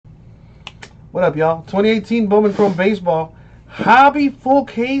What up, y'all? 2018 Bowman Chrome Baseball. Hobby full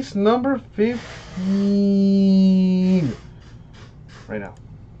case number 15. Right now.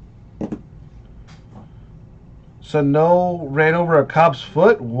 Sano ran over a cop's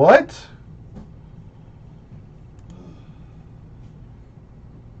foot? What?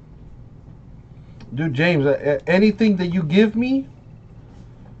 Dude, James, anything that you give me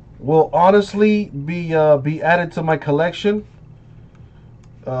will honestly be added to my collection.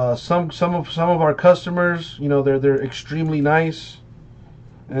 Some of our customers, you know, they're extremely nice,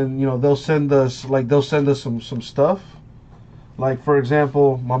 and you know they'll send us some stuff. Like for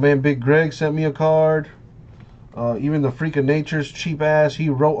example, my man Big Greg sent me a card. Even the Freak of Nature's cheap ass, he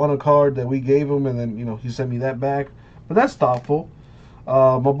wrote on a card that we gave him, and then you know he sent me that back. But that's thoughtful.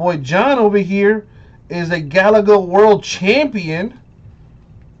 My boy John over here is a Galaga World Champion.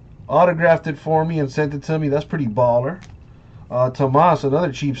 Autographed it for me and sent it to me. That's pretty baller. Tomas, another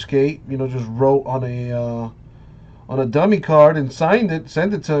cheapskate, you know, just wrote on a dummy card and signed it,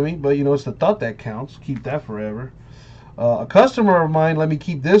 sent it to me. But you know, it's the thought that counts. Keep that forever. A customer of mine let me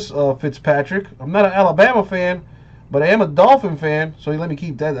keep this Fitzpatrick. I'm not an Alabama fan, but I am a Dolphin fan, so he let me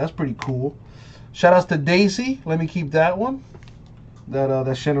keep that. That's pretty cool. Shout outs to Daisy. Let me keep that one.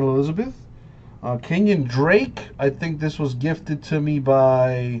 That's Shannon Elizabeth. Kenyon Drake. I think this was gifted to me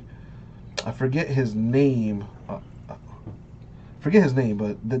by, I forget his name.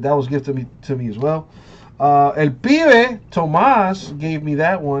 But that was gifted to me as well. El Pibe Tomas gave me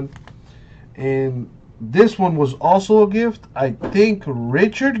that one, and this one was also a gift. I think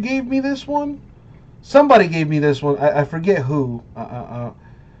Richard gave me this one. Somebody gave me this one. I forget who. I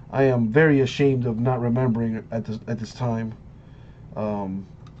am very ashamed of not remembering at this time.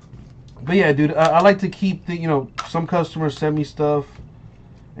 But yeah, dude, I like to keep the, you know, some customers send me stuff,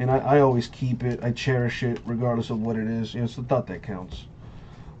 and I always keep it. I cherish it regardless of what it is. You know, it's the thought that counts.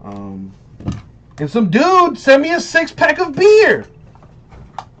 And some dude sent me a 6-pack of beer.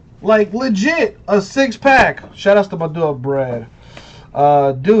 Like, legit, a 6-pack. Shout outs to my dude, Brad.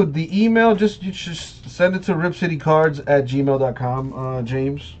 Dude, the email, you just send it to ripcitycards@gmail.com,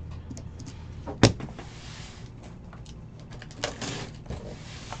 James.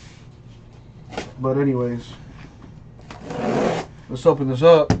 But anyways, let's open this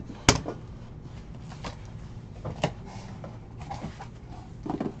up.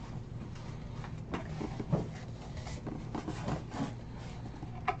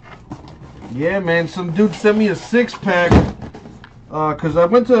 Yeah, man, some dude sent me a 6-pack because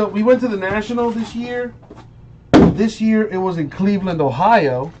we went to the National this year. This year it was in Cleveland,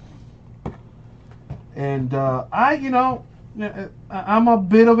 Ohio, and I'm a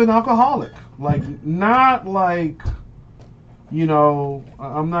bit of an alcoholic. Like, not like, you know,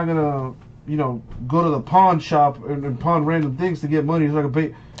 I'm not gonna, you know, go to the pawn shop and pawn random things to get money so I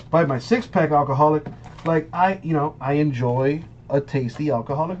can buy my 6-pack alcoholic. Like, I enjoy a tasty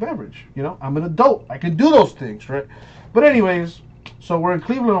alcoholic beverage. You know, I'm an adult. I can do those things, right? But anyways, so we're in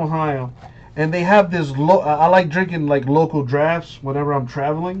Cleveland, Ohio, and they have this. I like drinking like local drafts whenever I'm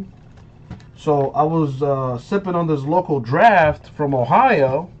traveling. So I was sipping on this local draft from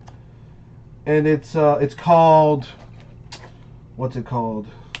Ohio, and it's called, what's it called?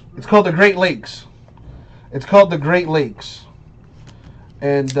 It's called the Great Lakes. It's called the Great Lakes,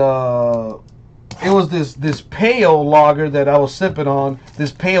 and it was this pale lager that I was sipping on,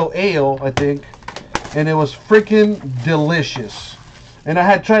 this pale ale, I think, and it was freaking delicious. And I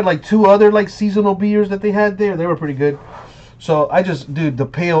had tried like 2 other like seasonal beers that they had there. They were pretty good. So dude, the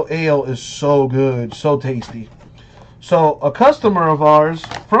pale ale is so good, so tasty. So a customer of ours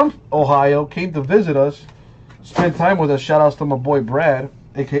from Ohio came to visit us, spent time with us. Shout outs to my boy Brad,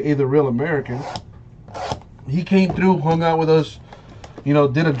 aka the Real American. He came through, hung out with us, you know,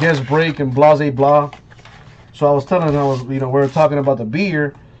 did a guest break and blah blah. So I was telling him, we were talking about the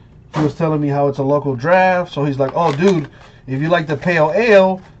beer. He was telling me how it's a local draft. So he's like, oh, dude, if you like the pale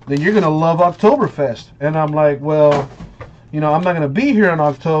ale, then you're gonna love Oktoberfest. And I'm like, well, you know, I'm not going to be here in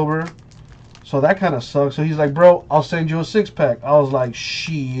October, so that kind of sucks. So he's like, bro, I'll send you a 6-pack. I was like,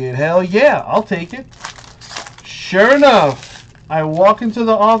 shit, hell yeah, I'll take it. Sure enough, I walk into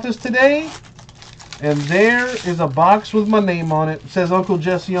the office today, and there is a box with my name on it. It says Uncle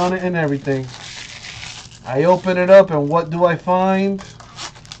Jesse on it and everything. I open it up, and what do I find?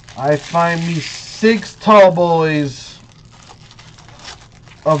 I find me 6 tall boys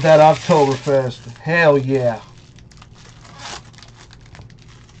of that Oktoberfest. Hell yeah.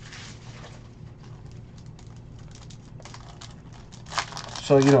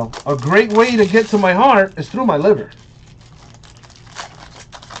 So, you know, a great way to get to my heart is through my liver.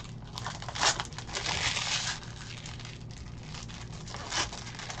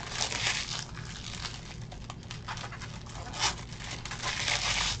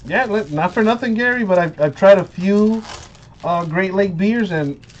 Yeah, not for nothing, Gary, but I've tried a few Great Lake beers,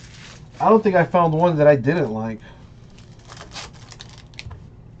 and I don't think I found one that I didn't like.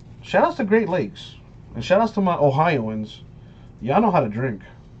 Shout outs to Great Lakes. And shout outs to my Ohioans. Y'all know how to drink.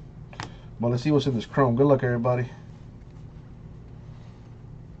 But let's see what's in this chrome. Good luck, everybody.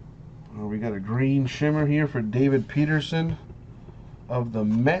 We got a green shimmer here for David Peterson of the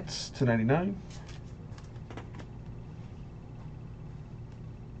Mets to 99.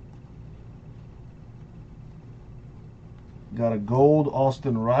 Got a gold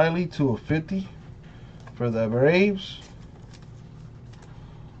Austin Riley to 50 for the Braves.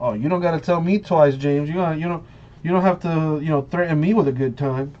 Oh, you don't got to tell me twice, James. You don't have to threaten me with a good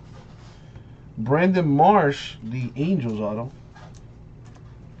time. Brandon Marsh, the Angels auto.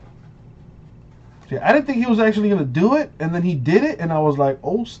 See, I didn't think he was actually gonna do it, and then he did it, and I was like,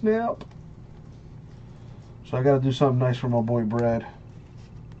 oh snap. So I got to do something nice for my boy Brad.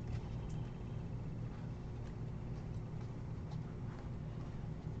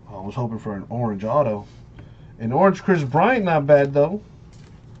 I was hoping for an orange auto. An orange Chris Bryant, not bad though.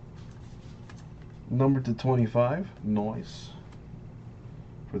 Number to 25, nice.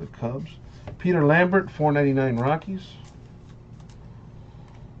 For the Cubs. Peter Lambert, $4.99 Rockies.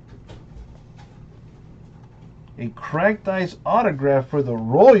 A cracked ice autograph for the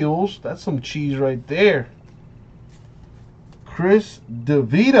Royals. That's some cheese right there. Chris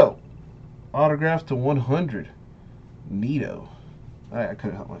DeVito, autograph to 100. Neato. I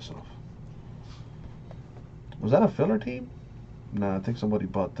couldn't help myself. Was that a filler team? Nah, I think somebody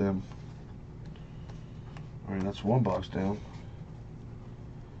bought them. Alright, that's one box down.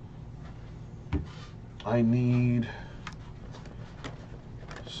 I need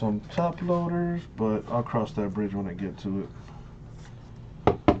some top loaders, but I'll cross that bridge when I get to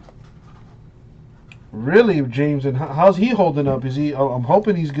it. Really, James, and how's he holding up? Is he? I'm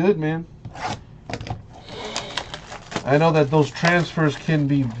hoping he's good, man. I know that those transfers can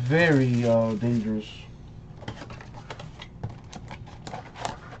be very dangerous.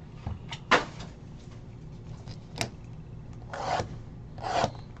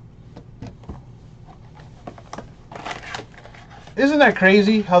 Isn't that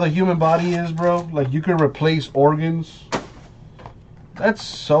crazy how the human body is, bro? Like, you can replace organs. That's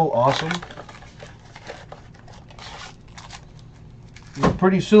so awesome.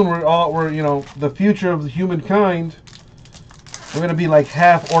 Pretty soon we're the future of the humankind. We're gonna be like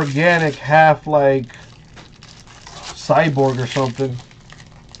half organic, half like cyborg or something.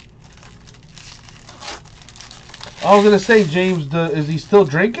 I was gonna say, James, is he still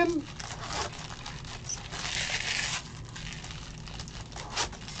drinking?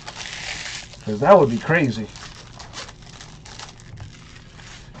 Because that would be crazy.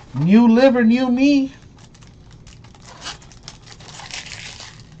 New liver, new me.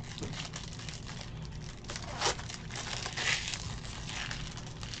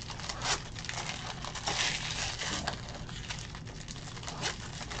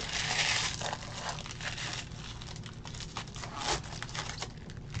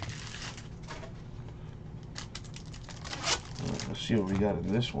 Let's see what we got in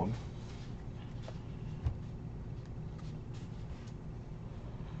this one.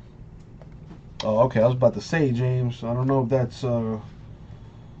 Oh, okay. I was about to say, James, I don't know if that's a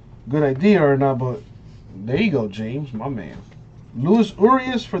good idea or not, but there you go, James, my man. Luis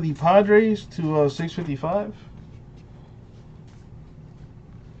Urias for the Padres to 655.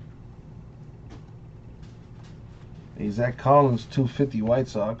 A Zach Collins 250 White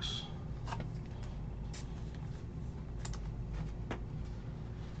Sox.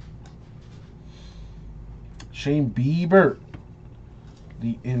 Shane Bieber,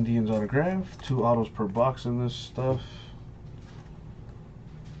 the Indians autograph. 2 autos per box in this stuff.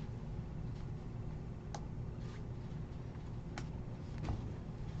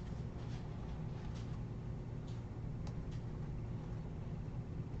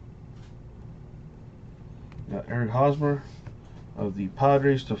 Got Eric Hosmer of the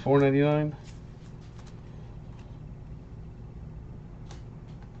Padres to 499.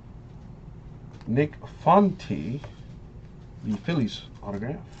 Nick Fonte, the Phillies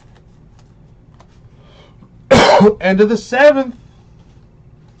autograph. End of the 7th.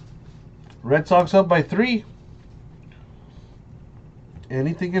 Red Sox up by 3.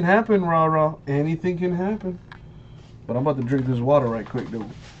 Anything can happen, rah-rah. Anything can happen. But I'm about to drink this water right quick, dude.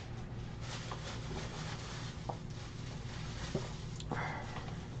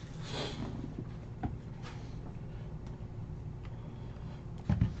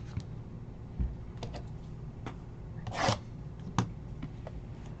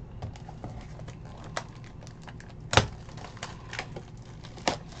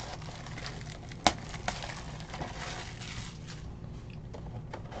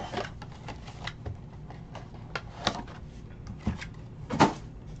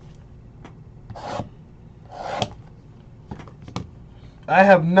 I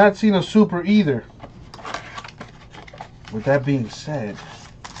have not seen a super either. With that being said,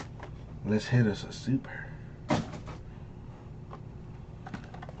 let's hit us a super.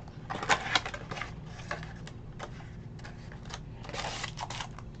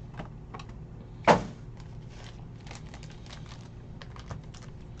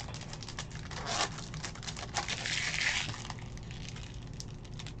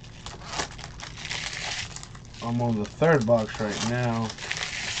 I'm on the third box right now.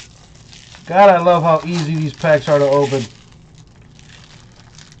 God, I love how easy these packs are to open.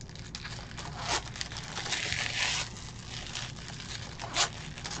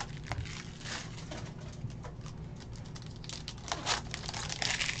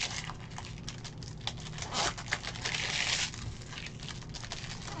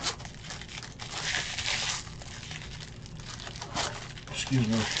 Excuse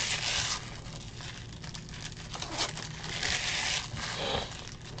me.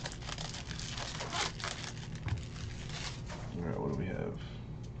 Alright, what do we have?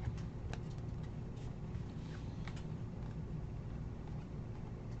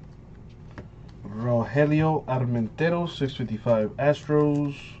 Rogelio Armentero, 655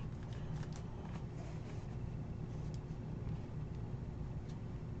 Astros.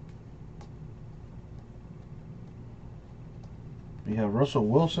 We have Russell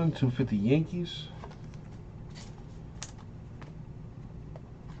Wilson, 250 Yankees.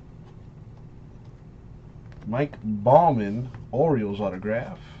 Mike Bowman, Orioles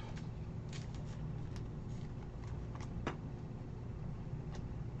autograph.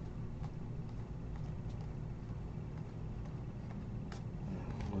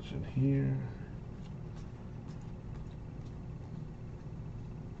 What's in here?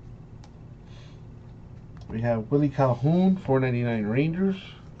 We have Willie Calhoun, 499 Rangers.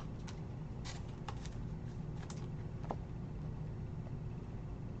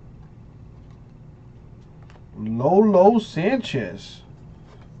 Lolo Sanchez,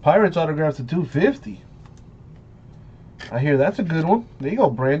 Pirates autograph to 250. I hear that's a good one. There you go,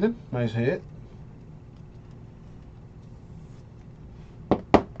 Brandon. Nice hit.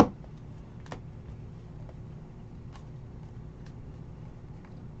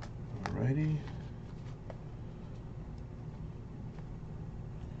 Alrighty.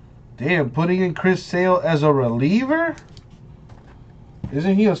 Damn, putting in Chris Sale as a reliever?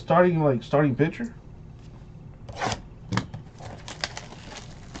 Isn't he a starting pitcher?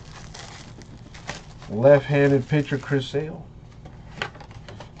 Left-handed pitcher Chris Sale.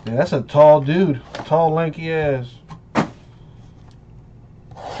 Yeah, that's a tall dude. Tall, lanky ass.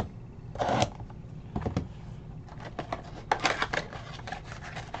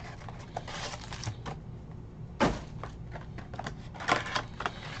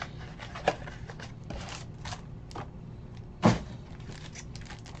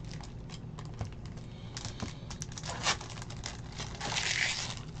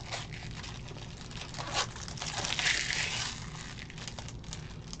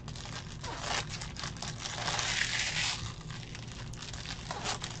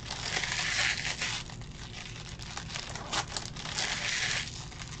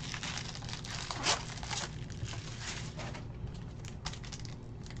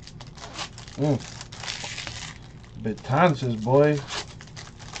 Betances, boy.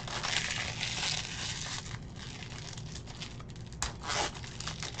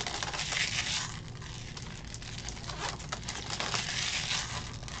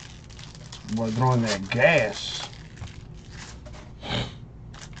 Boy, throwing that gas.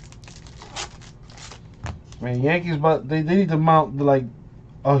 Man, Yankees, but they need to mount like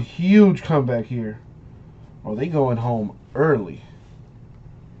a huge comeback here, or they going home early.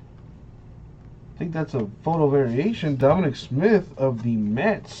 I think that's a photo variation. Dominic Smith of the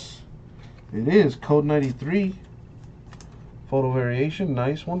Mets. It is code 93. Photo variation.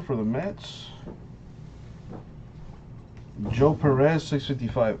 Nice one for the Mets. Joe Perez,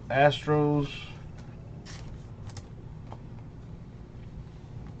 655 Astros.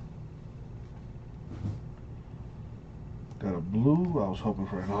 Got a blue. I was hoping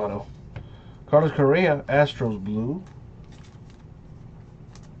for an auto. Carlos Correa, Astros blue.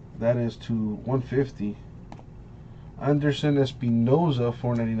 That is to 150. Anderson Espinoza,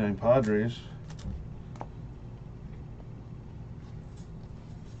 499 Padres.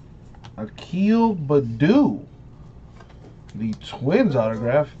 Akil Baddoo, the Twins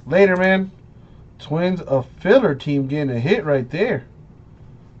autograph. Later, man. Twins, a filler team getting a hit right there.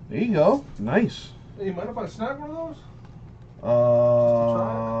 There you go. Nice. Hey, you mind if I snag one of those?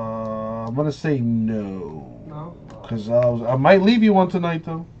 I'm gonna say no. No? Because I might leave you one tonight,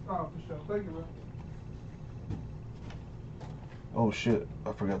 though. Oh, for sure. Thank you, man. Oh shit,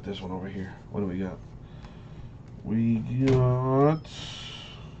 I forgot this one over here. What do we got? We got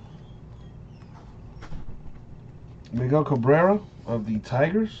Miguel Cabrera of the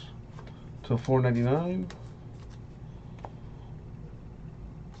Tigers to 499.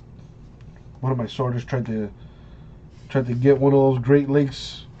 One of my sorters tried to get one of those Great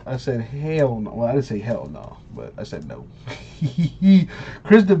Lakes. I said hell no. Well, I didn't say hell no, but I said no.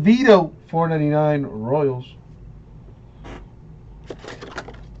 Chris DeVito, 499 Royals.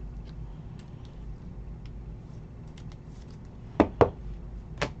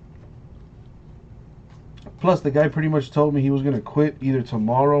 Plus, the guy pretty much told me he was gonna quit either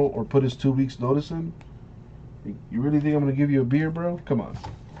tomorrow or put his 2 weeks notice in. You really think I'm gonna give you a beer, bro? Come on.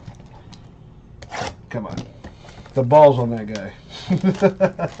 Come on. The balls on that guy.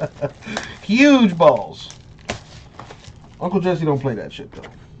 Huge balls. Uncle Jesse don't play that shit, though.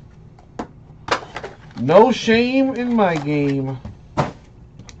 No shame in my game.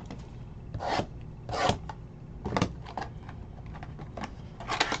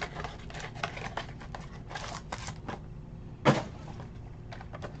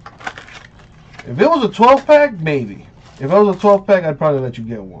 If it was a 12-pack, maybe. If it was a 12-pack, I'd probably let you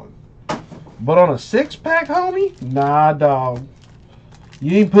get one. But on a 6-pack, homie? Nah, dog.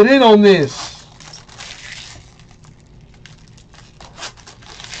 You ain't put in on this.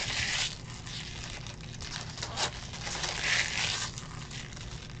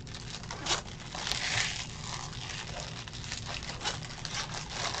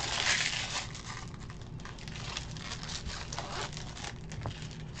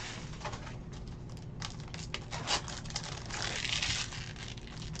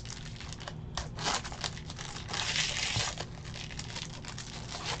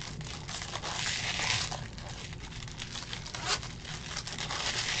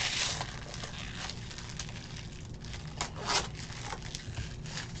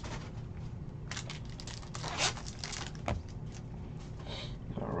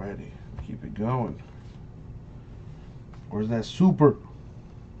 Alrighty, keep it going. Where's that super?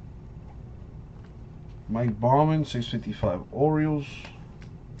 Mike Bowman, 655 Orioles.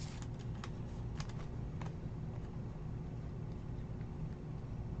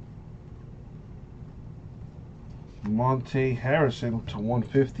 Monte Harrison to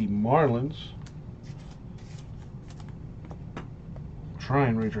 150 Marlins. I'm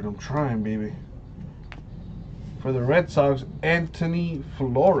trying, Richard. I'm trying, baby. For the Red Sox, Anthony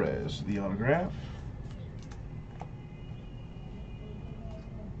Flores, the autograph.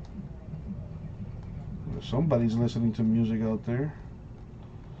 Somebody's listening to music out there.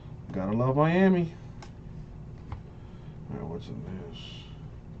 Gotta love Miami. Alright, what's in this?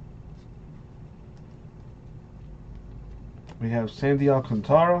 We have Sandy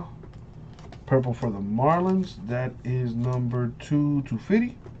Alcantara, purple for the Marlins. That is number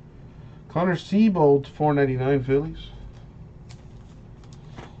 2/250. Connor Seabold, 499 Phillies.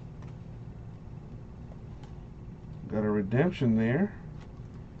 Got a redemption there.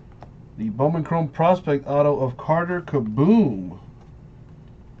 The Bowman Chrome Prospect auto of Carter Kaboom.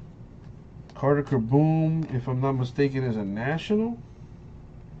 Carter Kaboom, if I'm not mistaken, is a national.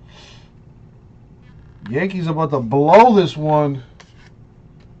 Yankees about to blow this one.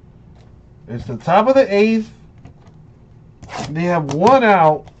 It's the top of the 8th. They have one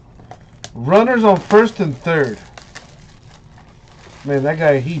out. Runners on first and third. Man, that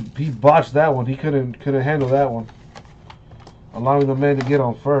guy, he botched that one. He couldn't handle that one. Allowing the man to get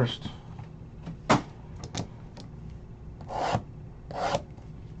on first.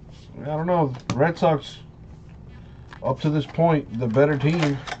 I don't know. Red Sox, up to this point, the better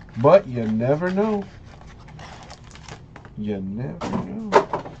team. But you never know. You never know.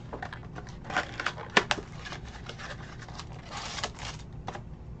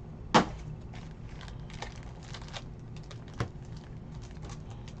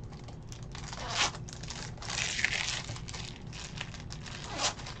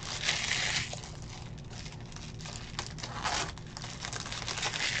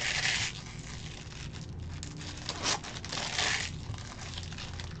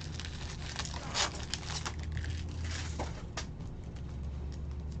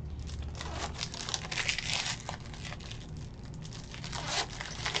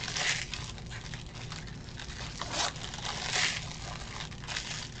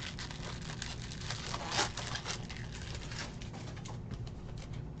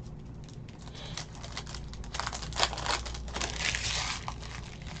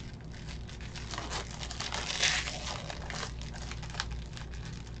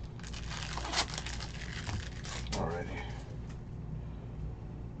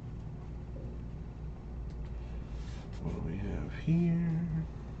 What do we have here?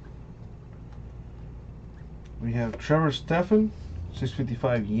 We have Trevor Stephan,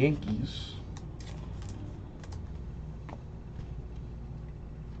 655 Yankees.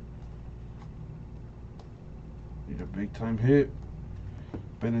 Need a big time hit.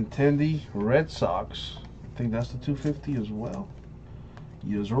 Benintendi, Red Sox. I think that's the 250 as well.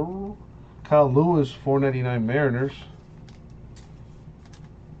 Yes, sir. Kyle Lewis, 499 Mariners.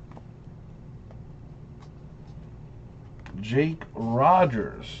 Jake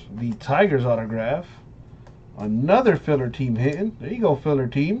Rogers, the Tigers autograph. Another filler team hitting. There you go, filler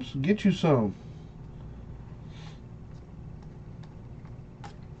teams. Get you some.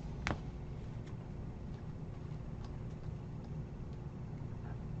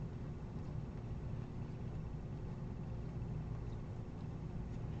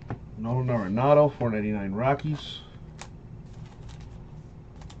 Nolan Arenado, 499 Rockies.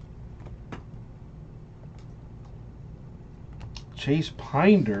 Chase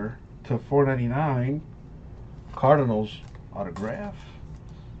Pinder to 499 Cardinals autograph.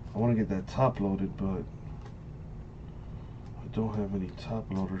 I want to get that top loaded, but I don't have any top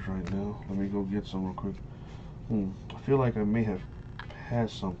loaders right now. Let me go get some real quick. I feel like I may have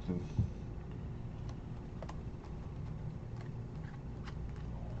passed something.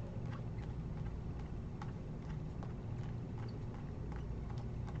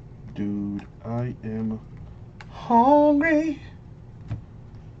 Dude, I am hungry.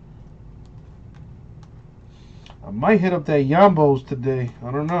 I might hit up that Yambos today.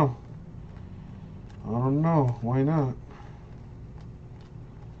 I don't know. Why not?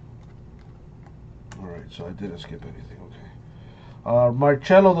 Alright, so I didn't skip anything. Okay.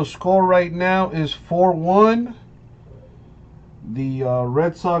 Marcello, the score right now is 4-1. The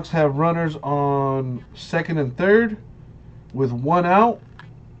Red Sox have runners on second and third with one out.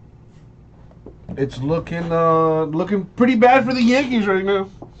 It's looking pretty bad for the Yankees right now.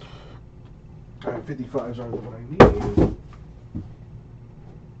 Alright, 55s are what I need.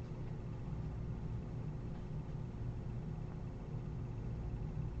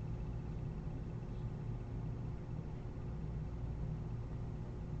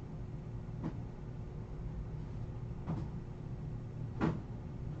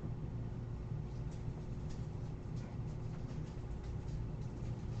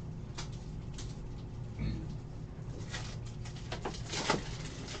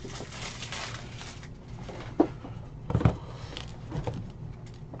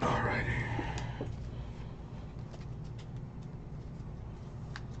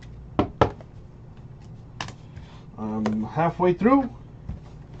 I'm halfway through.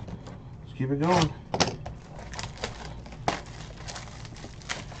 Let's keep it going.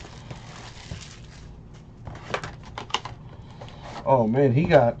 Oh man, he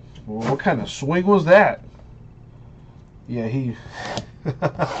got, what kind of swing was that? Yeah, he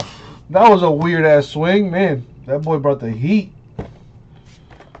that was a weird ass swing, man. That boy brought the heat.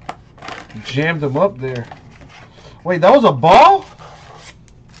 Jammed him up there. Wait, that was a ball?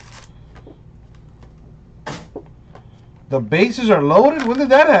 The bases are loaded? When did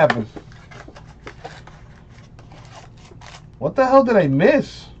that happen? What the hell did I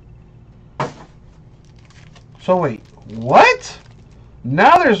miss? So wait, what?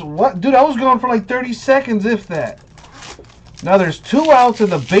 Now there's what? Dude, I was going for like 30 seconds, if that. Now there's 2 outs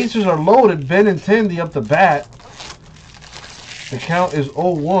and the bases are loaded. Benintendi up the bat. The count is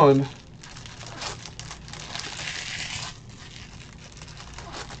 0-1.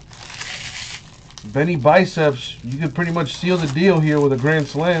 Benny Biceps, you could pretty much seal the deal here with a grand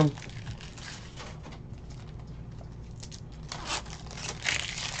slam.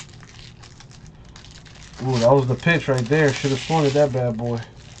 Ooh, that was the pitch right there. Should have swung at that bad boy.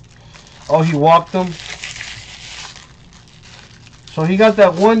 Oh, he walked him. So he got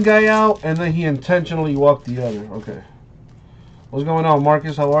that one guy out, and then he intentionally walked the other. Okay. What's going on,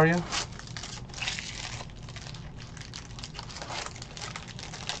 Marcus? How are you?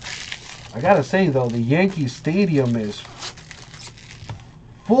 I gotta say, though, the Yankee Stadium is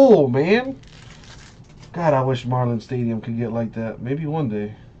full, man. God, I wish Marlins Stadium could get like that. Maybe one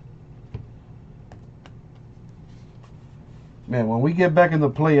day. Man, when we get back in the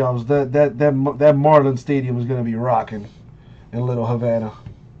playoffs, that Marlins Stadium is gonna be rocking in Little Havana.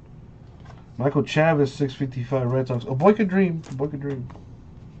 Michael Chavis, 655 Red Sox. A boy could dream. A boy could dream.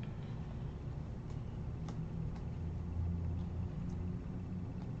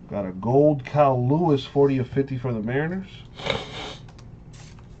 Got a gold Kyle Lewis, 40 of 50 for the Mariners.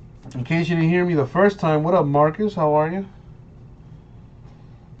 In case you didn't hear me the first time, what up, Marcus? How are you?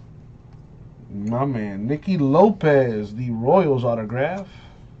 My man, Nicky Lopez, the Royals autograph.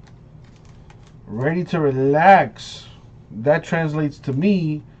 Ready to relax. that translates to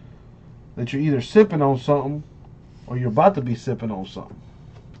me that you're either sipping on something or you're about to be sipping on something.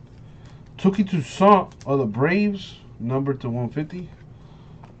 Tuki Toussaint of the Braves, numbered to 150.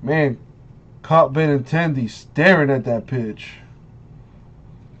 Man, caught Benintendi staring at that pitch.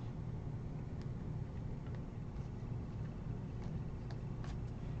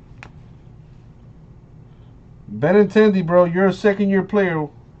 Benintendi, bro, you're a second-year player.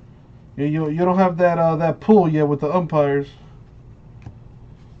 You don't have that pull yet with the umpires.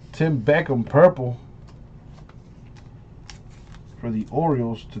 Tim Beckham, purple for the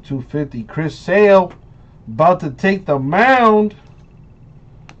Orioles to 250. Chris Sale about to take the mound.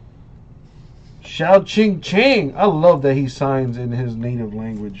 Xiao Ching Chang. I love that he signs in his native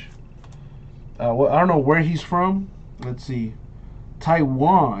language. I don't know where he's from. Let's see.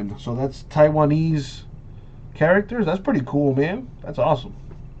 Taiwan. So that's Taiwanese characters. That's pretty cool, man. That's awesome.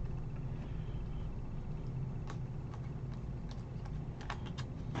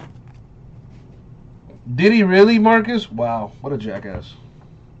 Did he really, Marcus? Wow, what a jackass.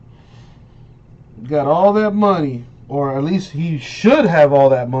 Got all that money, or at least he should have all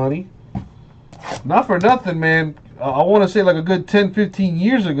that money. Not for nothing, man. I want to say like a good 10, 15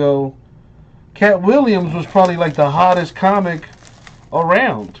 years ago, Cat Williams was probably like the hottest comic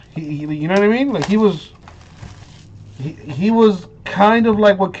around. You know what I mean? Like he was kind of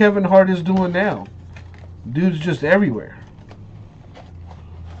like what Kevin Hart is doing now. Dude's just everywhere.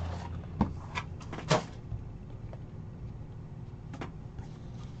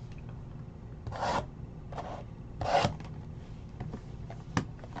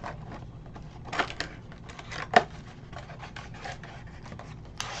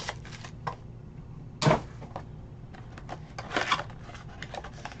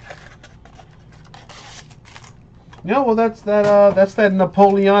 Yeah, well, that's that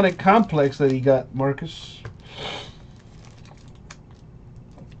Napoleonic complex that he got, Marcus.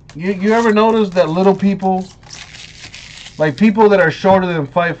 You ever notice that little people, like people that are shorter than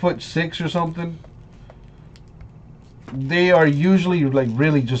 5'6" or something, they are usually like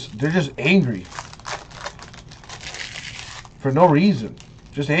really they're just angry for no reason,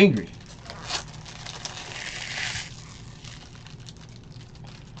 just angry.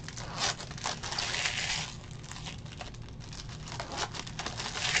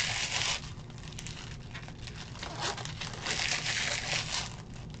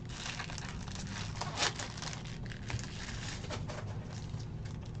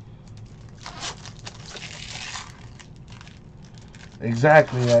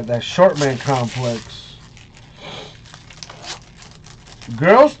 Exactly, that short man complex.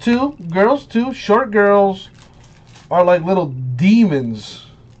 Girls too. Short girls are like little demons.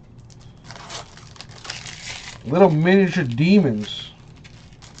 Little miniature demons.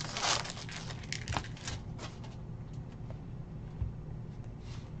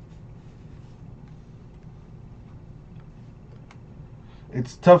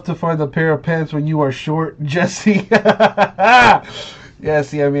 It's tough to find a pair of pants when you are short, Jesse. Yeah,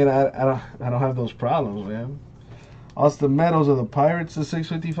 see, I mean, I don't have those problems, man. Austin Meadows of the Pirates to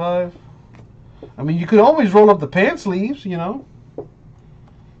 655. I mean, you could always roll up the pant sleeves, you know.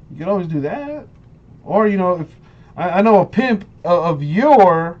 You could always do that. Or, you know, if I know a pimp of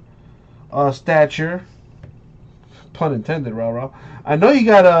your stature, pun intended, rah-rah. I know you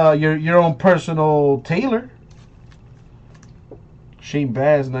got your own personal tailor. Shane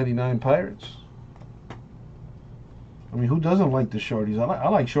Baz, 99 Pirates. I mean, who doesn't like the shorties? I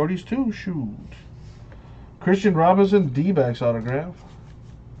like shorties too. Shoot. Christian Robinson, D-backs autograph.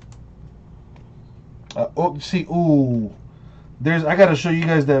 I gotta show you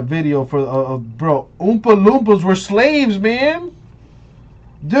guys that video for bro. Oompa Loompas were slaves, man.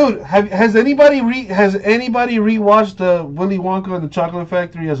 Dude, has anybody rewatched the Willy Wonka and the Chocolate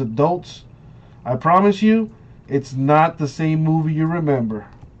Factory as adults? I promise you, it's not the same movie you remember.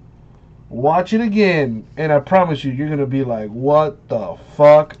 Watch it again, and I promise you, you're going to be like, what the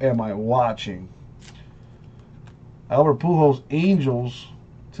fuck am I watching? Albert Pujols, Angels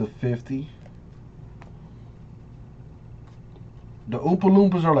to 50. The Oompa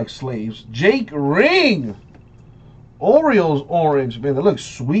Loompas are like slaves. Jake Ring! Orioles orange. Man, they look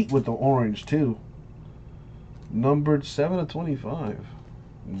sweet with the orange, too. Numbered 7/25.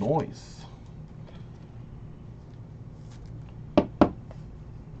 Nice.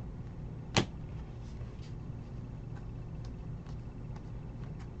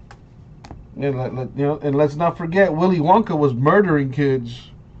 And let's not forget, Willy Wonka was murdering kids.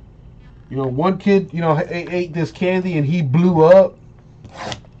 You know, one kid, ate this candy and he blew up.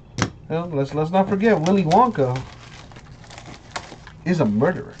 Let's not forget, Willy Wonka is a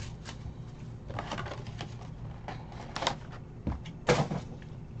murderer.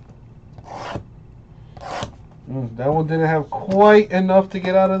 That one didn't have quite enough to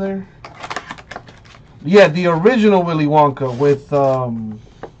get out of there. Yeah, the original Willy Wonka with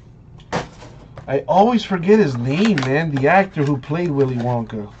I always forget his name, man. The actor who played Willy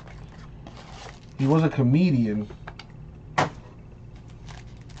Wonka. He was a comedian.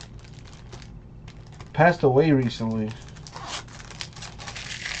 Passed away recently.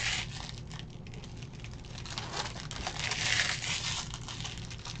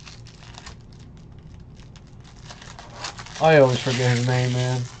 I always forget his name,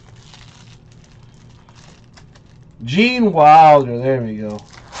 man. Gene Wilder. There we go.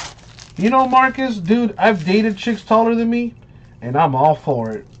 You know, Marcus, dude, I've dated chicks taller than me, and I'm all for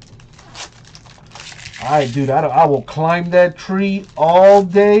it. Dude, I will climb that tree all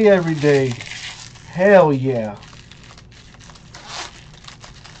day, every day. Hell yeah.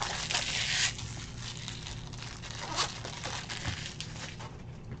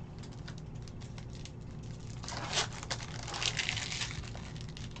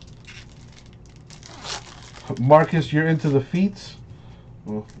 Marcus, you're into the feats?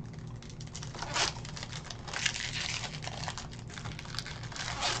 Well,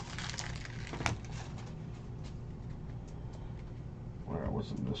 where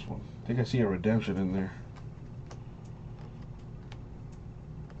was in this one? I think I see a redemption in there.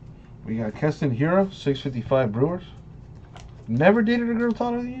 We got Keston Hura, 655 Brewers. Never dated a girl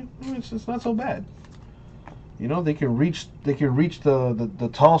taller than you? It's not so bad. You know, they can reach the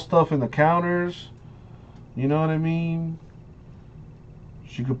tall stuff in the counters. You know what I mean?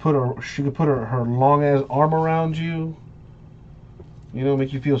 She could put her long ass arm around you. You know,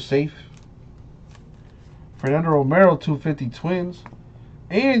 make you feel safe. Fernando Romero, 250 Twins.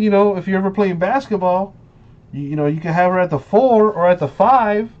 And you know, if you're ever playing basketball, you know, you can have her at the 4 or at the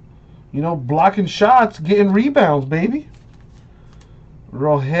 5. You know, blocking shots, getting rebounds, baby.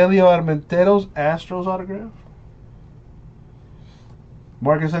 Rogelio Armentero's Astros autograph.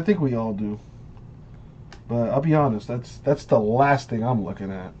 Marcus, I think we all do. But I'll be honest, that's the last thing I'm looking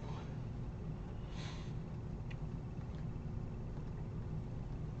at.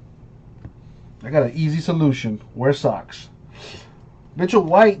 I got an easy solution. Wear socks. Mitchell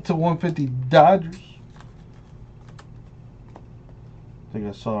White to 150 Dodgers. I think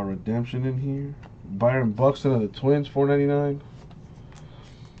I saw a redemption in here. Byron Buxton of the Twins, $4.99.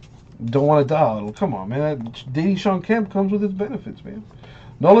 Don't want to dial. Come on, man. Dating Sean Kemp comes with its benefits, man.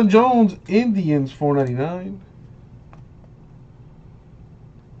 Nolan Jones, Indians, $4.99.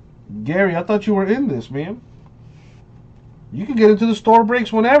 Gary, I thought you were in this, man. You can get into the store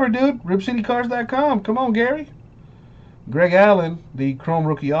breaks whenever, dude. RipCityCars.com. Come on, Gary. Greg Allen, the Chrome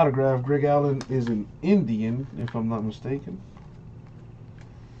Rookie autograph. Greg Allen is an Indian, if I'm not mistaken.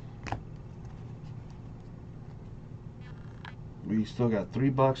 We still got 3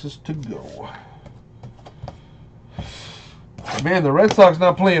 boxes to go. Man, the Red Sox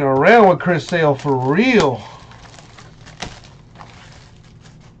not playing around with Chris Sale for real.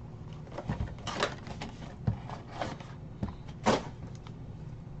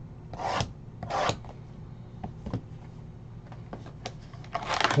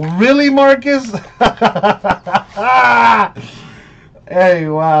 Really, Marcus? Hey,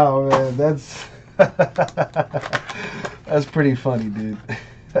 wow, man. That's that's pretty funny, dude.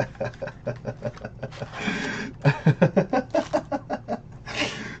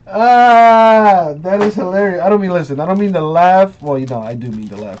 That is hilarious. I don't mean to laugh. Well, you know, I do mean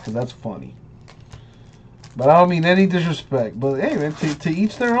to laugh because that's funny. But I don't mean any disrespect. But hey, man, to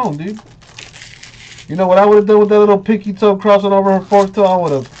each their own, dude. You know what I would have done with that little pinky toe crossing over her fork toe?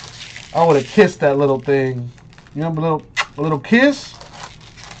 I would have kissed that little thing. You know, a little kiss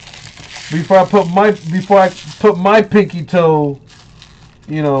before I put my pinky toe,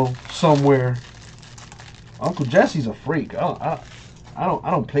 you know, somewhere. Uncle Jesse's a freak. I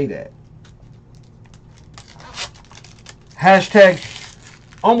don't play that. Hashtag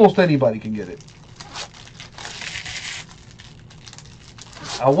almost anybody can get it.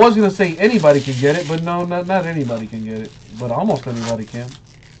 I was going to say anybody can get it, but no, not anybody can get it. But almost anybody can.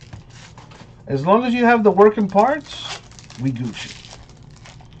 As long as you have the working parts, we Gucci.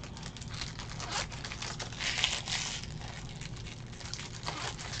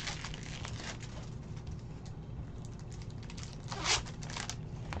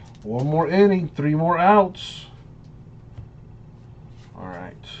 One more inning, 3 more outs. All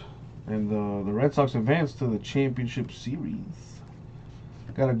right. And the Red Sox advance to the championship series.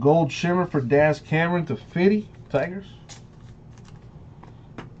 Got a gold shimmer for Daz Cameron to 50 Tigers.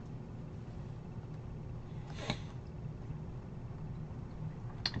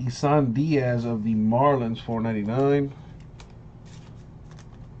 Isan Diaz of the Marlins, $4.99.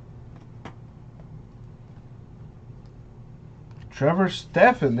 Trevor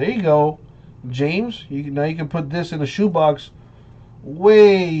Stephan. There you go, James. Now you can put this in a shoebox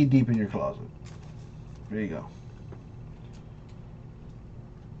way deep in your closet. There you go.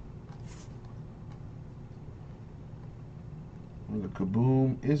 The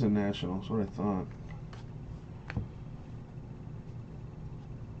Kaboom is a national. That's what I thought.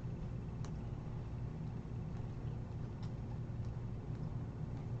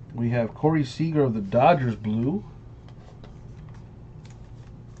 We have Corey Seager of the Dodgers blue.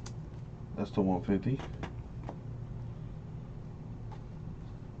 That's the 150.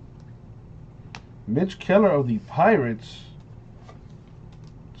 Mitch Keller of the Pirates.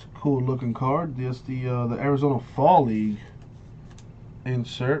 It's a cool looking card. That's the Arizona Fall League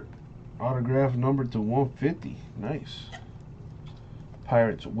insert. Autograph numbered to 150. Nice.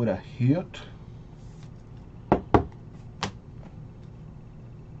 Pirates with a hit.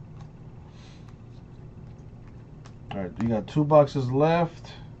 Alright, we got 2 boxes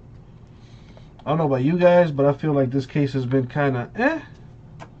left. I don't know about you guys, but I feel like this case has been kind of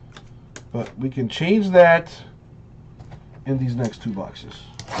But we can change that in these next 2 boxes.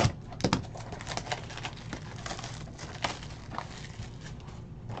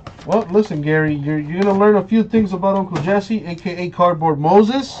 Well, listen, Gary, you're going to learn a few things about Uncle Jesse, a.k.a. Cardboard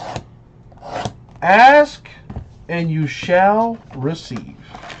Moses. Ask, and you shall receive.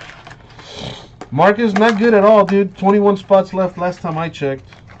 Marcus, not good at all, dude. 21 spots left last time I checked.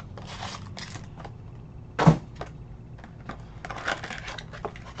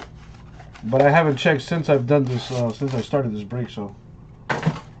 But I haven't checked since I've done this, since I started this break, so.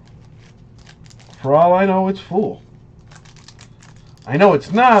 For all I know, it's full. I know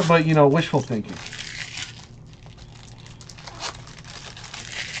it's not, but, you know, wishful thinking.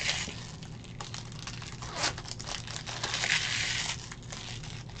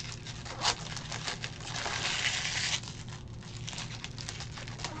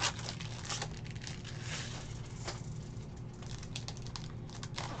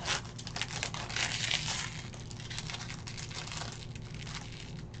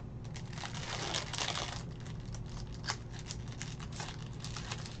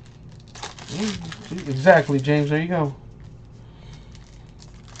 Exactly, James. There you go.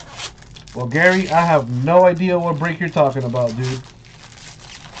 Well, Gary, I have no idea what break you're talking about, dude.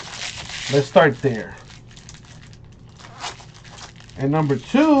 Let's start there. And number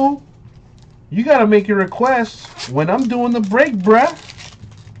 2, you got to make your requests when I'm doing the break, bruh.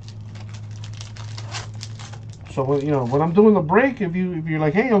 So, you know, when I'm doing the break, if you're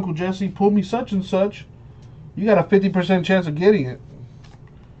like, hey, Uncle Jesse, pull me such and such, you got a 50% chance of getting it.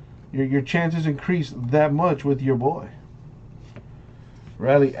 Your chances increase that much with your boy.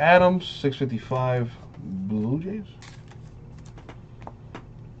 Riley Adams, 655 Blue Jays.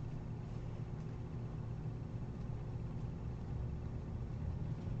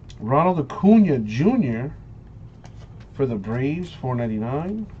 Ronald Acuna Jr. for the Braves,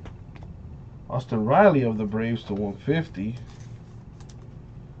 499. Austin Riley of the Braves to 150.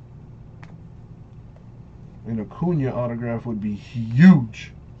 An Acuna autograph would be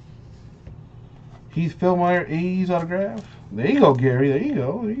huge. Heath Fillmyer, A's autograph. There you go, Gary. There you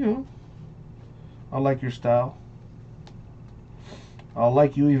go. There you go. I like your style. I'll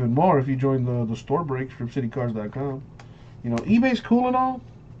like you even more if you join the store breaks from citycards.com. You know, eBay's cool and all,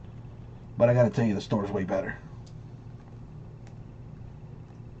 but I got to tell you, the store's way better.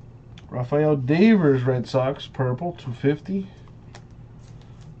 Rafael Devers, Red Sox, purple, 250.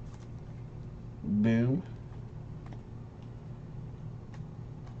 Boom.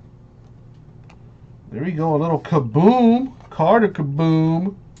 There we go, a little Kaboom, Carter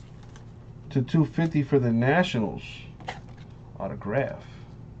Kaboom to 250 for the Nationals. Autograph.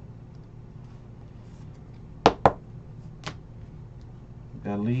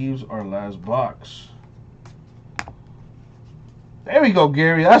 That leaves our last box. There we go,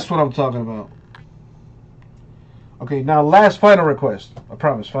 Gary. That's what I'm talking about. Okay, now last final request. I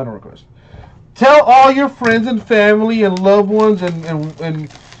promise, final request. Tell all your friends and family and loved ones and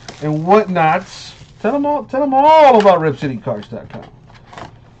whatnots. Tell them all about RipCityCards.com.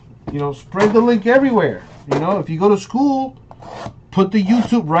 You know, spread the link everywhere. You know, if you go to school, write the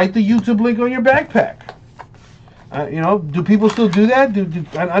YouTube link on your backpack. You know, do people still do that?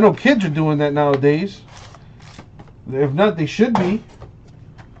 I know kids are doing that nowadays. If not, they should be.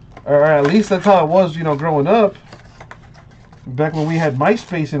 Or at least that's how it was, you know, growing up. Back when we had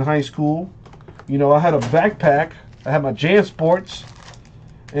MySpace in high school, you know, I had a backpack. I had my JanSports.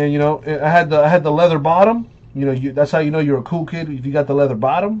 And, you know, I had the leather bottom. You know, that's how you know you're a cool kid, if you got the leather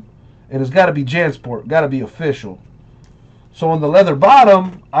bottom. And it's got to be JanSport. Got to be official. So on the leather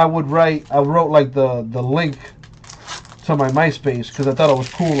bottom, I wrote like the link to my MySpace because I thought it was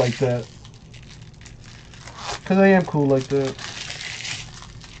cool like that. Because I am cool like that.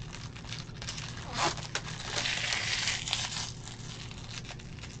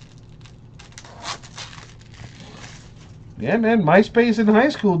 Yeah, man, MySpace in high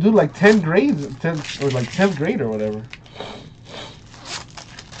school, dude, like 10 grades, 10 or like 10th grade or whatever.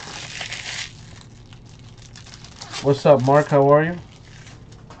 What's up, Mark? How are you?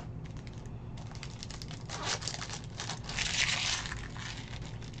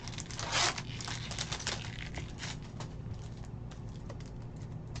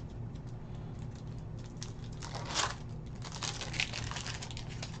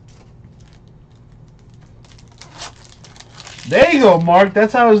 There you go, Mark.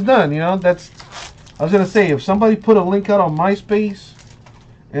 That's how it's done. You know, that's. I was gonna say, if somebody put a link out on MySpace,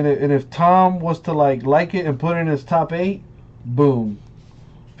 and if Tom was to like it and put it in his top 8, boom,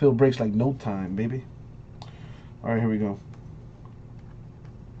 Phil breaks like no time, baby. All right, here we go.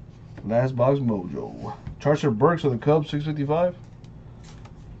 Last box mojo. Charcer Burks of the Cubs, 655.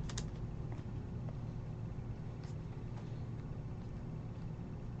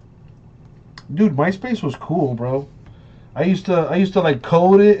 Dude, MySpace was cool, bro. I used to like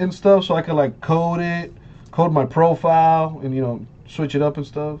code it and stuff, so I could like code my profile, and you know, switch it up and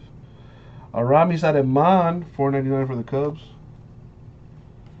stuff. Arami Sademan, $4.99 for the Cubs.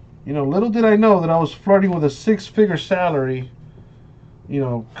 You know, little did I know that I was flirting with a 6-figure salary, you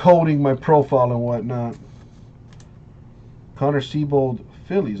know, coding my profile and whatnot. Connor Seabold,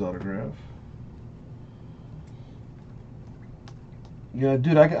 Phillies autograph. Yeah,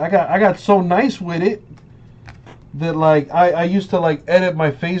 dude, I got so nice with it that like I used to like edit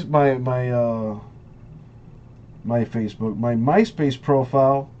my MySpace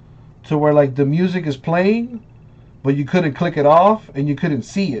profile to where like the music is playing, but you couldn't click it off and you couldn't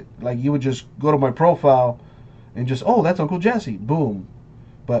see it. Like you would just go to my profile and just, oh, that's Uncle Jesse, boom.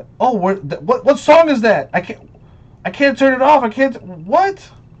 But oh, what song is that? I can't turn it off. I can't.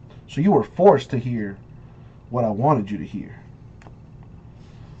 What? So you were forced to hear what I wanted you to hear.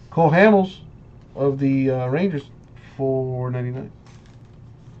 Cole Hamels of the Rangers, $4.99.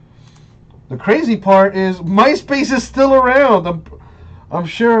 The crazy part is MySpace is still around. I'm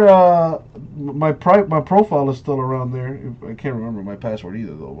sure my profile is still around there. I can't remember my password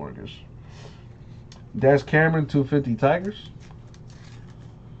either, though, Marcus. Daz Cameron, 250 Tigers.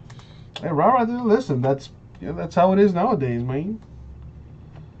 Hey, Rara, listen, that's how it is nowadays, man.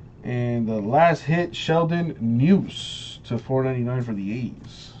 And the last hit, Sheldon Neuse to $4.99 for the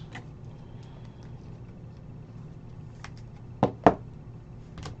A's.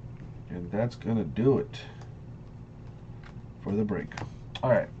 And that's going to do it for the break. All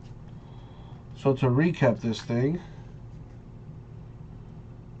right. So to recap this thing,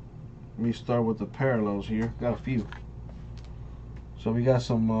 let me start with the parallels here. Got a few. So we got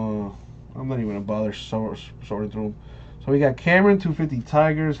some, I'm not even going to bother sorting through them. So we got Cameron, 250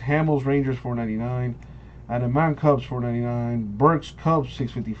 Tigers, Hamels Rangers, $4.99, Adaman Cubs, $4.99, Burks Cubs,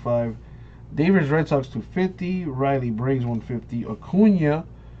 $6.55, Davis Red Sox, $2.50, Riley Braves, $1.50, Acuna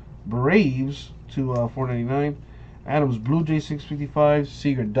Braves to $4.99, Adams Blue Jays, $6.55,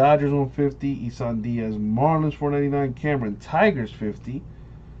 Seager Dodgers, $1.50, Isan Diaz Marlins, $4.99, Cameron Tigers, $50,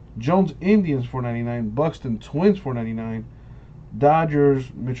 Jones Indians, $4.99, Buxton Twins, $4.99,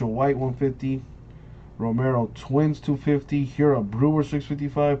 Dodgers Mitchell White, $1.50, Romero Twins, $2.50, Hura Brewers,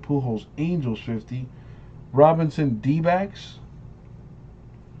 $6.55, Pujols Angels, $50, Robinson D-backs.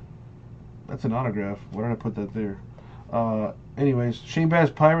 That's an autograph. Why did I put that there? Anyways, Shane Bass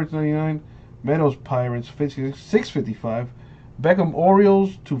Pirates, $99, Meadows Pirates, $6.55, Beckham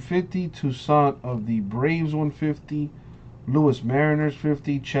Orioles, $2.50, Toussaint of the Braves, $1.50, Lewis Mariners,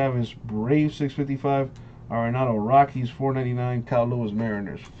 $50, Chavez Braves, $6.55, Arenado Rockies, $4.99, Kyle Lewis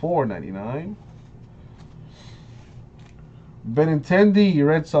Mariners, $4.99. Benintendi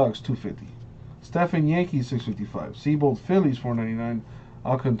Red Sox, $2.50, Stephan Yankees, $6.55, Seabold Phillies, $4.99,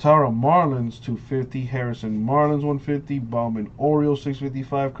 Alcantara Marlins, $2.50, Harrison Marlins, $1.50, Bowman Orioles,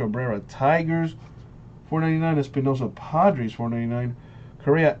 $6.55, Cabrera Tigers, $4.99, Espinosa Padres, $4.99,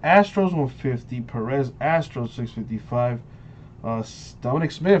 Correa Astros, $1.50, Perez Astros, $6.55,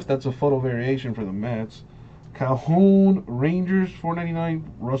 Dominic Smith, that's a photo variation for the Mets, Calhoun Rangers, $4.99,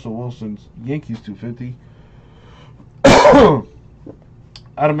 Russell Wilson's Yankees, $2.50,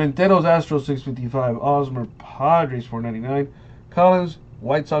 Armenteros Astros, $6.55, Osmer Padres, $4.99, Collins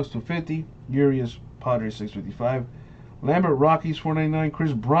White Sox, $2.50, Urias Padres, $6.55, Lambert Rockies, $4.99,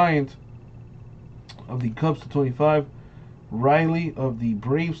 Chris Bryant of the Cubs to $25, Riley of the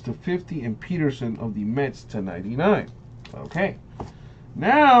Braves to $50, and Peterson of the Mets to $99. Okay,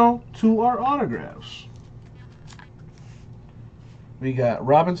 now to our autographs. We got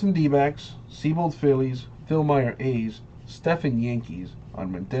Robinson D-backs, Seabold Phillies, Phil Meyer A's, Stephen Yankees,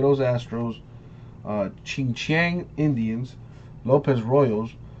 Armenteros Astros, Chinchang Indians, Lopez Royals,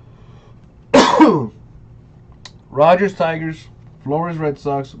 Rogers Tigers, Flores Red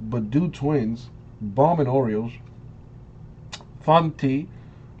Sox, Badu Twins, Bowman Orioles, Fonte,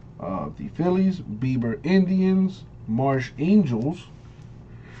 the Phillies, Bieber Indians, Marsh Angels,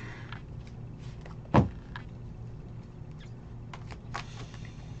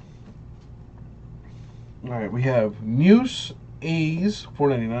 Alright, we have Muse A's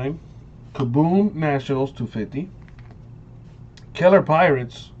 $4.99, Kaboom Nationals $2.50, Keller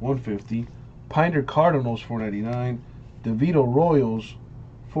Pirates $1.50, Piner Cardinals $4.99, DeVito Royals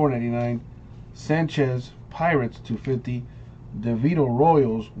 $4.99, Sanchez Pirates $2.50, DeVito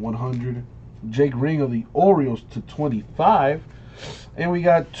Royals $100, Jake Ring of the Orioles $2.25, and we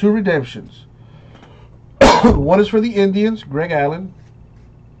got two redemptions. One is for the Indians, Greg Allen,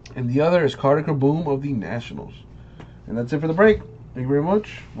 and the other is Carter Kaboom of the Nationals. And that's it for the break. Thank you very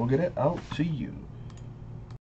much. We'll get it out to you.